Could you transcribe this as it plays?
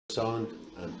sound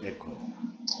and echo.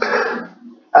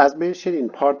 As mentioned in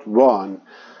part 1,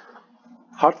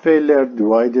 heart failure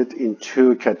divided in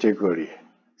two categories,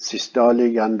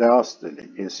 systolic and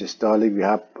diastolic. In systolic, we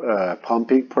have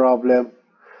pumping problem,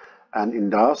 and in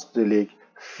diastolic,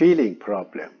 feeling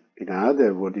problem. In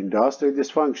other words, in diastolic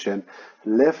dysfunction,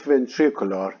 left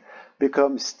ventricular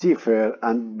becomes stiffer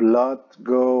and blood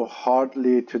go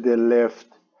hardly to the left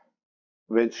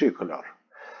ventricular.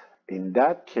 In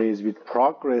that case, with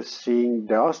progressing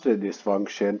diastolic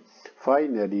dysfunction,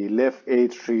 finally left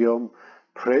atrium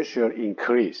pressure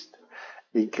increased.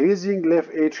 Increasing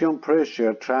left atrium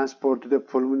pressure transport to the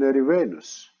pulmonary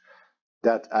venous.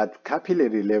 That at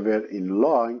capillary level in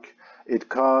lung, it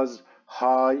causes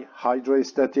high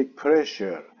hydrostatic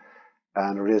pressure,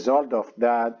 and result of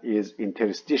that is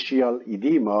interstitial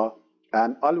edema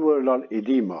and alveolar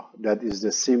edema. That is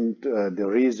the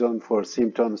reason for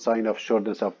symptom sign of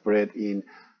shortness of breath in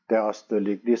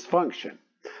diastolic dysfunction.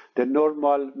 The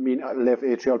normal mean left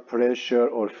atrial pressure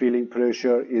or feeling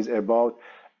pressure is about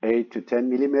 8 to 10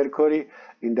 millimercury.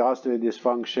 In diastolic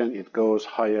dysfunction, it goes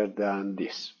higher than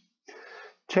this.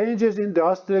 Changes in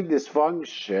diastolic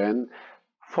dysfunction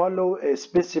follow a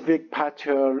specific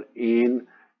pattern in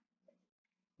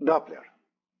Doppler.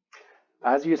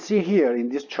 As you see here in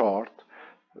this chart,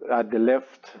 at the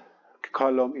left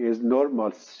column is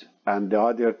normal and the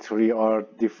other three are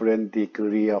different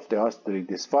degree of diastolic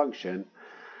dysfunction.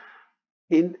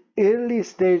 In early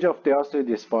stage of diastolic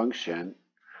dysfunction,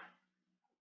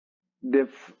 the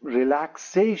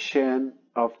relaxation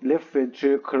of left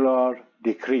ventricular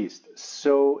decreased.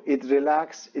 So it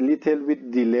relaxed a little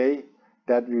with delay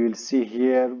that we will see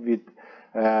here with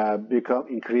become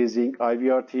increasing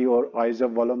IVRT or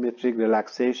isovolumetric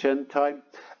relaxation time,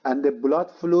 and the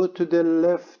blood flow to the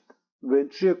left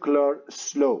ventricular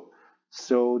slow.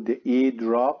 So the E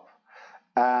drop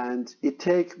and it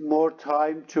takes more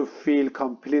time to fill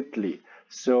completely.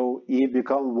 So E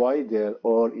become wider,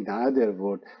 or in other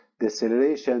words,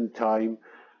 deceleration time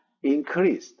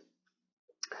increased.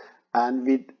 And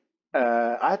with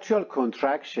atrial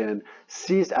contraction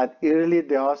ceased at early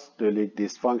diastolic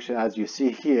dysfunction, as you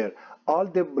see here, all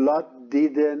the blood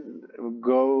didn't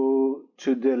go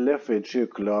to the left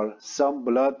ventricular. Some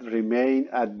blood remained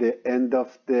at the end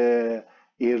of the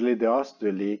early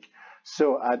diastolic.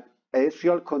 So at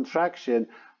atrial contraction,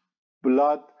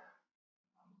 blood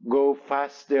go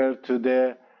faster to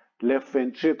the left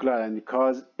ventricular and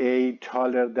cause A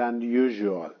taller than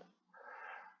usual.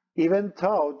 Even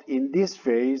though in this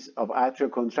phase of atrial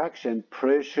contraction,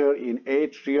 pressure in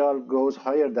atrial goes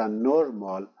higher than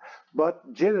normal, but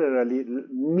generally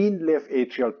mean left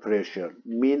atrial pressure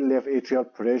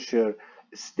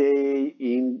stay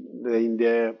in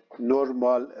the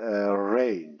normal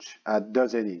range and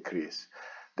doesn't increase.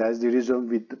 That's the reason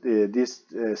with this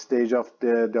stage of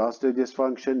the diastolic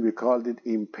dysfunction, we called it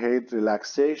impaired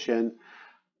relaxation,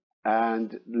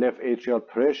 and left atrial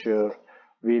pressure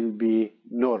will be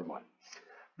normal.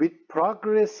 With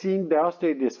progressing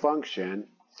diastolic dysfunction,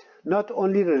 not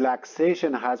only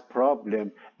relaxation has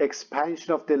problem,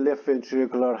 expansion of the left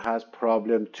ventricular has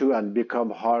problem too and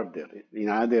become harder. In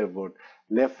other words,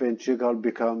 left ventricle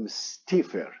becomes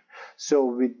stiffer. So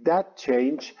with that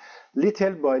change,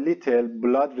 little by little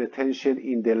blood retention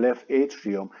in the left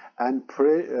atrium, and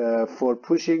for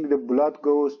pushing the blood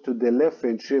goes to the left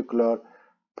ventricular,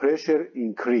 pressure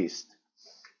increased.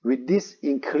 With this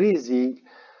increasing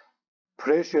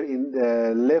pressure in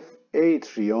the left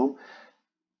atrium,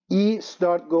 E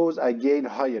start goes again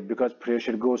higher because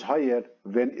pressure goes higher.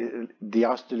 When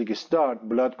diastolic start,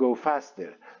 blood go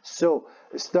faster. So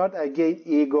start again,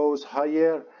 E goes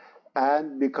higher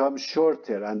and becomes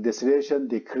shorter and deceleration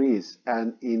decrease.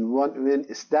 And when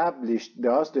established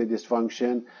diastolic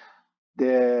dysfunction,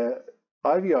 the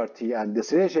IVRT and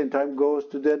deceleration time goes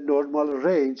to the normal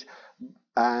range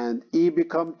and E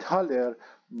become taller,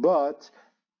 but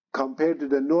compared to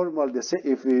the normal,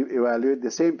 if we evaluate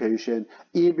the same patient,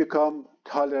 E become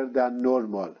taller than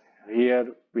normal.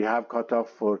 Here we have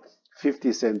cutoff for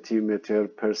 50 centimeter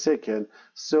per second,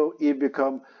 so E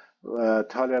become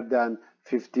taller than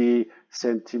 50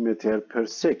 centimeter per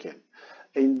second.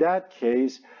 In that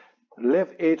case,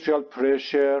 left atrial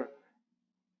pressure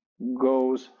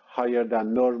goes higher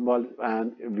than normal,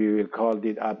 and we will call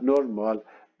it abnormal,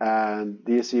 and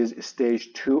this is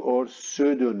stage 2 or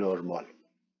pseudo-normal.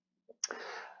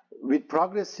 With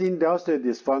progressing diastolic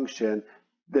dysfunction,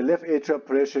 the left atrial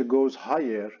pressure goes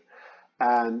higher,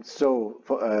 and so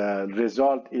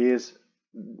result is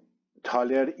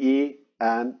taller E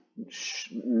and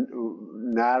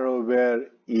narrower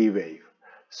E wave.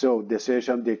 So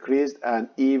deceleration decreased and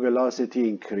E velocity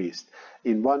increased.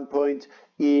 In one point,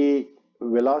 E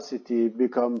velocity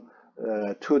become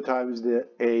 2 times the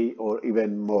A or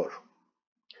even more.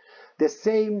 The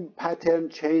same pattern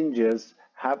changes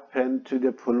happen to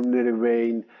the pulmonary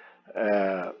vein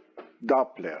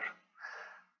Doppler.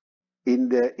 In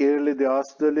the early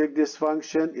diastolic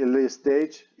dysfunction, early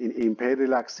stage, in impaired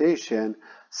relaxation,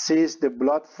 since the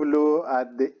blood flow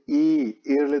at the E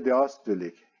early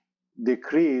diastolic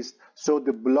decreased, so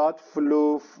the blood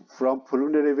flow from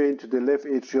pulmonary vein to the left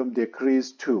atrium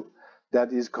decreased too.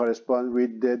 That is correspond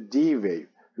with the D wave.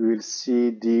 We will see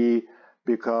D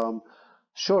become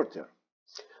shorter.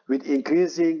 With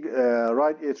increasing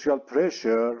right atrial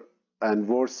pressure and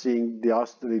worsening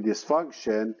diastolic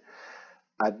dysfunction,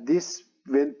 at this,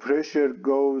 when pressure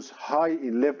goes high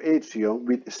in left atrium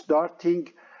with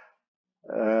starting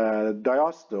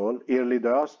diastole, early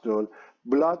diastole,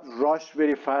 blood rush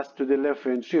very fast to the left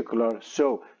ventricular,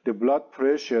 so the blood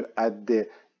pressure at the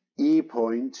E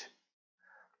point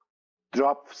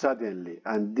drop suddenly,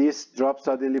 and this drop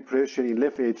suddenly pressure in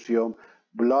left atrium,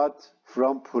 blood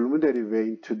from pulmonary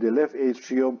vein to the left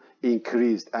atrium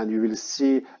increased, and you will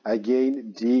see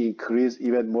again D increase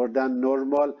even more than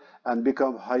normal and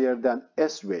become higher than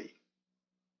S wave.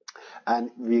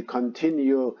 And we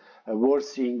continue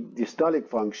worsening diastolic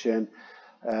function.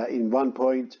 In one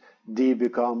point, D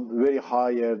become very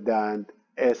higher than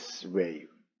S wave.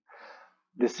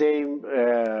 The same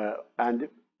and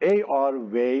AR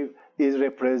wave is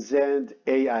represent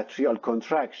atrial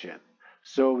contraction.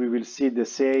 So we will see the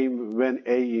same when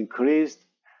A increased,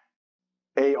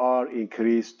 AR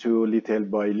increased to little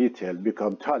by little,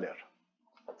 become taller.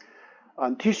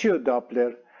 On tissue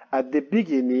Doppler, at the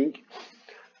beginning,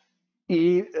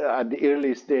 at the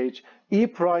early stage, E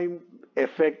prime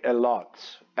affect a lot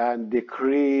and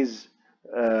decrease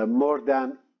more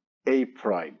than A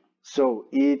prime. So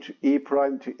E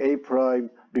prime to A prime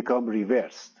become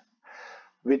reversed.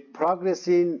 With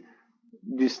progressing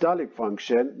diastolic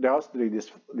function, diastolic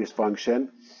dysfunction,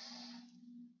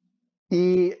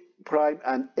 E prime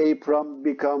and A prime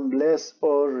become less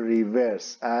or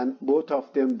reverse, and both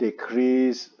of them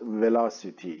decrease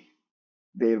velocity.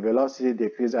 Their velocity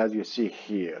decrease as you see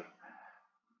here.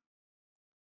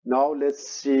 Now let's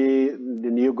see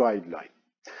the new guideline.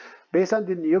 Based on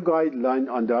the new guideline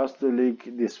on diastolic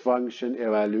dysfunction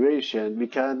evaluation, we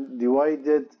can divide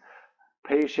the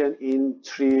patient in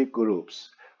 3 groups.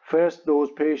 First, those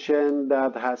patients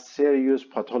that has serious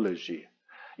pathology,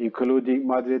 including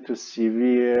moderate to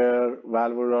severe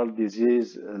valvular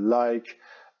disease like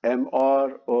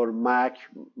MR or MAC,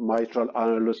 mitral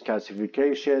annulus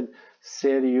calcification,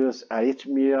 serious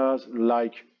arrhythmias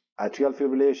like atrial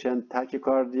fibrillation,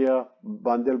 tachycardia,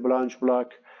 bundle branch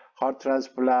block, heart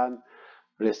transplant,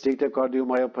 restricted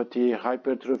cardiomyopathy,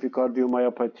 hypertrophic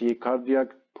cardiomyopathy, cardiac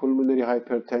pulmonary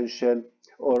hypertension,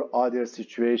 or other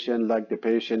situation like the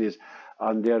patient is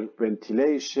under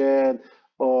ventilation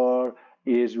or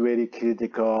is very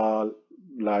critical,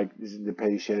 like the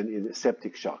patient in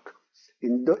septic shock.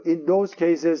 In those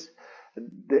cases,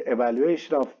 the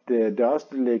evaluation of the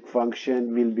diastolic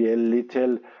function will be a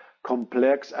little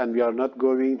complex, and we are not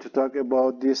going to talk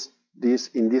about this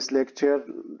in this lecture.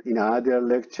 In another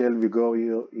lecture, we go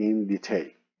in detail.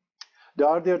 The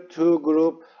other 2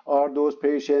 groups are those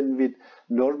patients with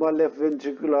normal left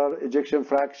ventricular ejection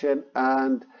fraction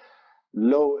and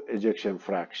low ejection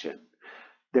fraction.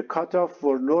 The cutoff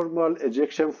for normal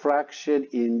ejection fraction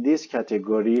in this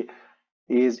category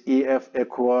is EF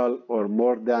equal or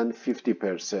more than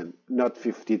 50%, not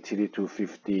 53 to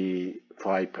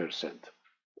 55%.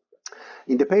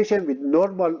 In the patient with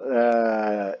normal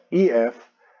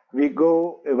EF, we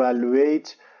go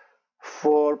evaluate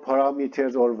 4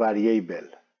 parameters or variable: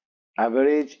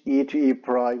 average E to E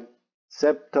prime,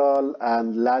 septal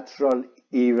and lateral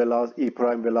E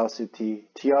prime velocity,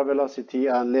 TR velocity,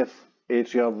 and left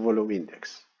atrial volume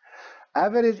index.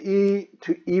 Average E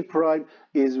to E prime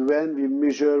is when we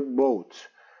measure both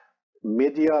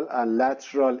medial and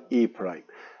lateral E prime.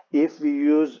 If we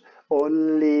use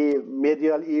only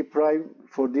medial E prime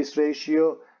for this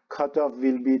ratio, cutoff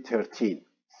will be 13.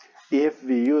 If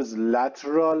we use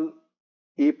lateral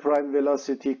E prime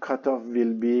velocity, cutoff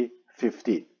will be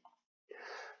 15.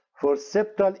 For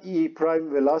septal E prime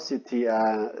velocity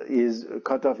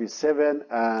cutoff is 7,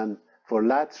 and for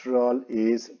lateral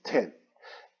is 10.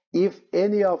 If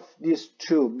any of these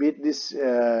 2 meet this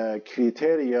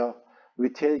criteria, we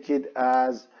take it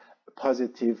as a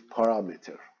positive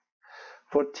parameter.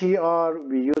 For TR,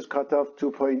 we use cutoff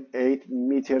 2.8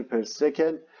 meter per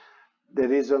second. The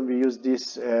reason we use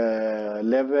this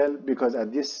level, because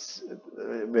at this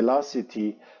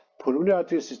velocity, pulmonary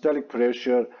arterial systolic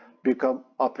pressure become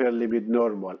upper limit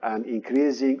normal, and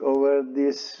increasing over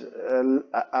this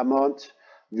amount,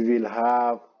 we will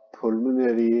have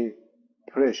pulmonary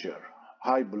pressure,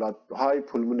 high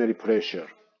pulmonary pressure.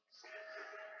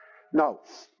 Now,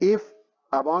 if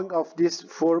among of these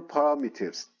 4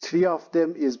 parameters, 3 of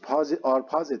them are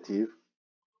positive,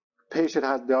 patient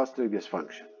has diastolic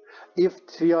dysfunction. If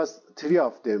three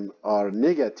of them are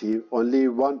negative, only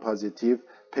 1 positive,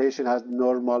 patient has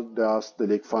normal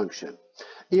diastolic function.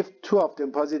 If 2 of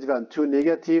them positive and 2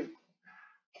 negative,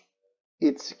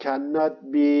 it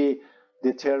cannot be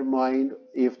determined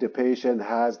if the patient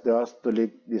has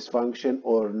diastolic dysfunction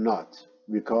or not.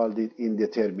 We called it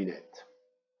indeterminate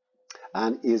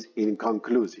and is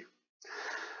inconclusive.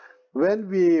 When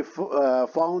we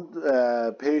found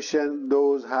a patient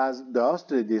those has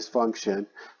diastolic dysfunction,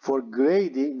 for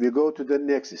grading, we go to the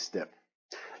next step.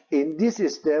 In this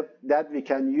step, that we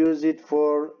can use it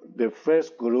for the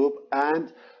first group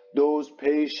and those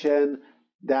patients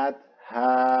that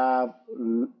have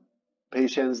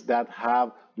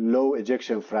low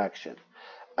ejection fraction.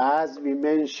 As we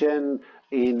mentioned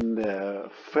in the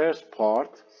first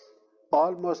part,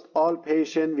 almost all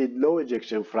patients with low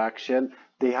ejection fraction,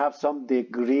 they have some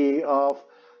degree of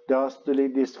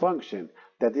diastolic dysfunction.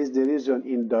 That is the reason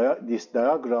in this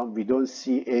diagram we don't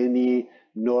see any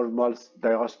normal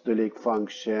diastolic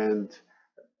function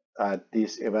at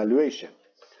this evaluation.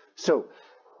 So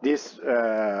this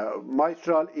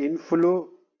mitral inflow,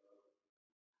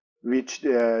 which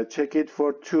check it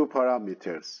for 2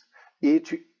 parameters, E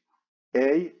to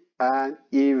A and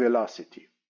E velocity.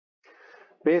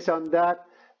 Based on that,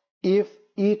 if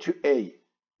E to A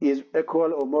is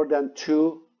equal or more than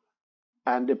 2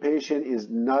 and the patient is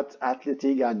not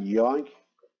athletic and young,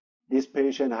 this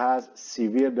patient has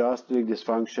severe diastolic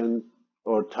dysfunction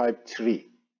or type 3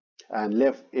 and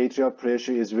left atrial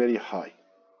pressure is very high.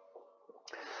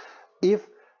 If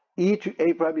E to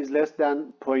A prime is less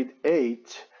than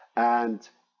 0.8 and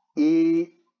E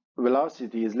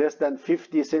velocity is less than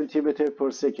 50 centimeters per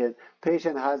second,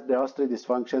 patient has diastolic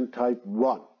dysfunction type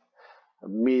 1.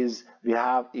 Means we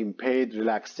have impaired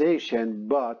relaxation,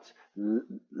 but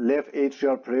left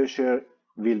atrial pressure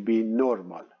will be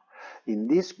normal. In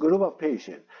this group of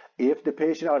patients, if the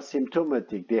patients are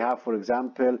symptomatic, they have, for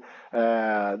example,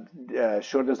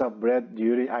 shortness of breath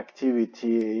during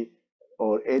activity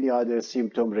or any other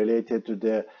symptom related to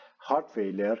the heart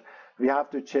failure, we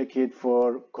have to check it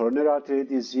for coronary artery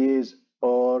disease,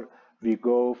 or we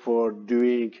go for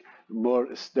doing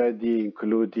more study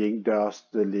including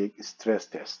diastolic stress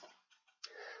test.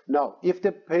 Now, if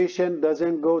the patient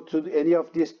doesn't go to any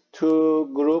of these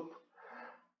 2 groups,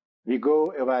 we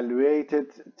go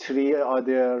evaluated 3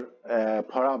 other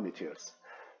parameters.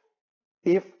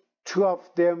 If 2 of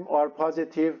them are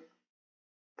positive,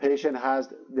 patient has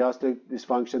diastolic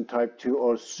dysfunction type 2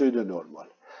 or pseudonormal.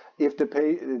 If the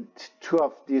 2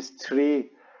 of these 3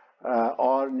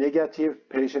 are negative,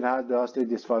 patient has diastolic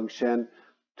dysfunction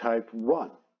type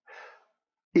 1.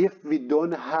 If we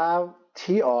don't have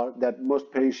TR, that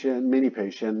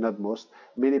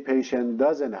many patients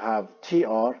doesn't have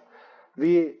TR,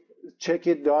 we check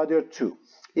it the other 2.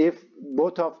 If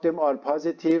both of them are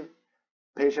positive,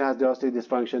 patient has diastolic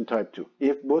dysfunction type 2.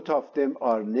 If both of them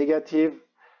are negative,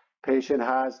 patient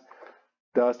has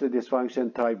diastolic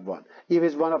dysfunction type 1. If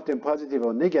it's one of them positive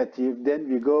or negative, then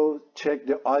we go check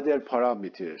the other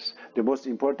parameters. The most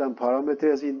important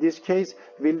parameters in this case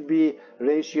will be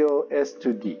ratio S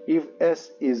to D. If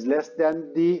S is less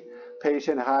than D,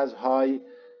 patient has high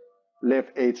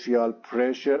left atrial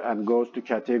pressure and goes to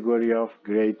category of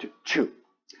grade 2.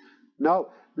 Now,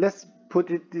 let's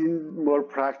put it in more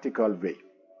practical way.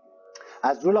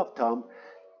 As rule of thumb,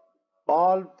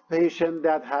 all patients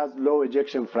that has low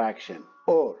ejection fraction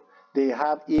or they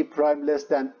have E prime less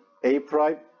than A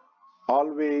prime,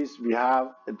 always we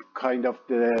have a kind of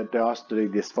the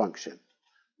diastolic dysfunction.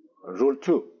 Rule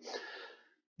 2,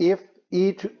 if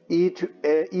E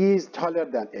is taller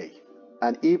than A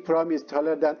and E prime is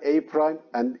taller than A prime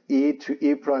and E to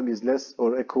E prime is less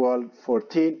or equal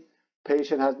 14,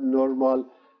 patient has normal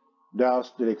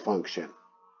diastolic function.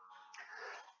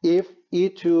 If E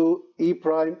to E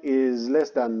prime is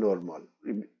less than normal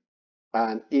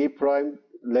and E prime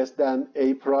less than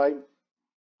A prime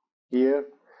here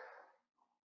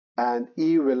and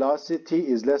E velocity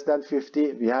is less than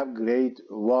 50, we have grade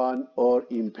 1 or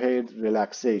impaired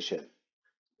relaxation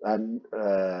and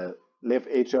left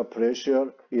atrial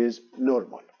pressure is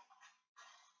normal.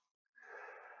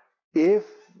 If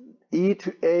E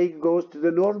to A goes to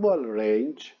the normal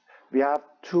range, we have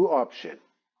 2 options.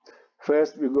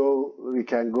 First, we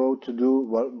can go to do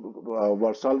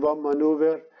Valsalva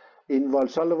maneuver. in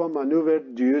Valsalva maneuver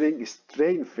during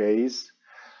strain phase,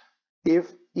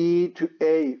 if E to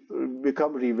A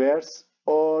become reverse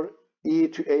or E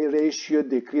to A ratio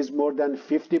decrease more than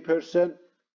 50%,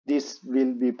 this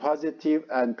will be positive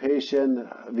and patient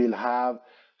will have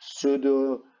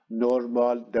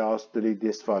pseudo-normal diastolic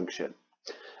dysfunction.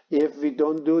 If we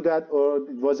don't do that or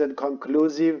it wasn't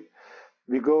conclusive,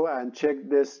 we go and check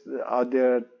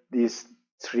these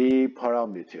three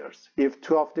parameters. If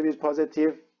two of them is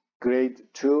positive, grade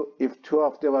 2. If two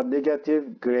of them are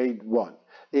negative, grade 1.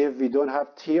 If we don't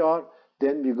have TR,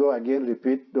 then we go again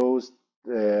repeat those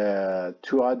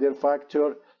two other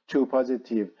factors, 2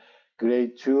 positive,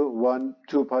 grade 2,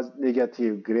 2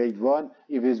 negative, grade 1.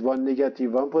 If it's 1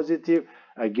 negative, 1 positive,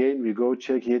 again we go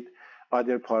check it,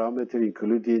 other parameter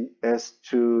including S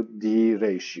to D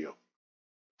ratio.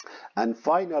 And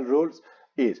final rules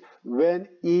is when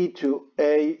E to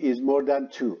A is more than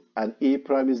 2 and E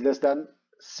prime is less than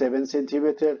 7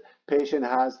 centimeter, patient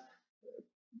has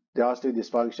diastolic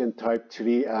dysfunction type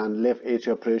 3 and left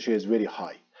atrial pressure is very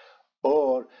high.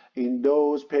 Or in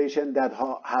those patients that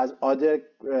has other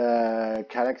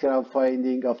character of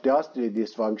finding of diastolic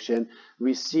dysfunction,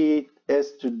 we see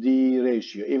S to D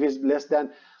ratio. If it's less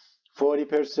than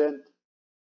 40%,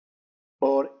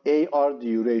 or AR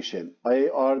duration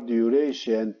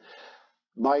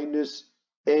minus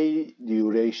A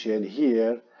duration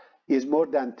here is more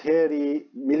than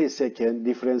 30 millisecond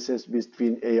differences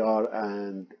between AR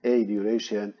and A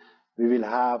duration, we will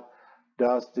have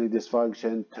diastolic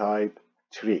dysfunction type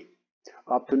 3.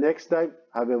 Up to next time,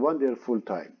 have a wonderful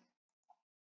time.